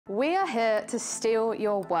We are here to steal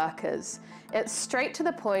your workers. It's straight to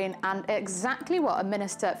the point and exactly what a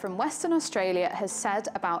minister from Western Australia has said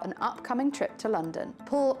about an upcoming trip to London.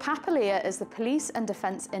 Paul Papalia is the Police and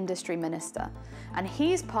Defence Industry Minister, and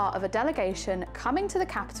he's part of a delegation coming to the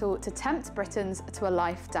capital to tempt Britons to a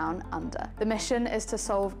life down under. The mission is to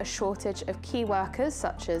solve a shortage of key workers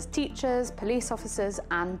such as teachers, police officers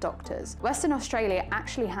and doctors. Western Australia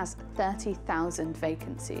actually has 30,000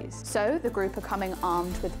 vacancies. So the group are coming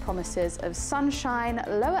armed with promises of sunshine,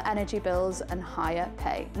 lower energy bills and higher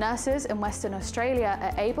pay. Nurses in Western Australia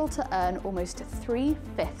are able to earn almost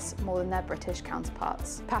 3/5 more than their British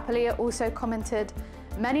counterparts. Papalia also commented,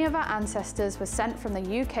 "Many of our ancestors were sent from the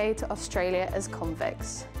UK to Australia as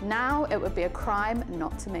convicts. Now it would be a crime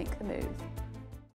not to make the move."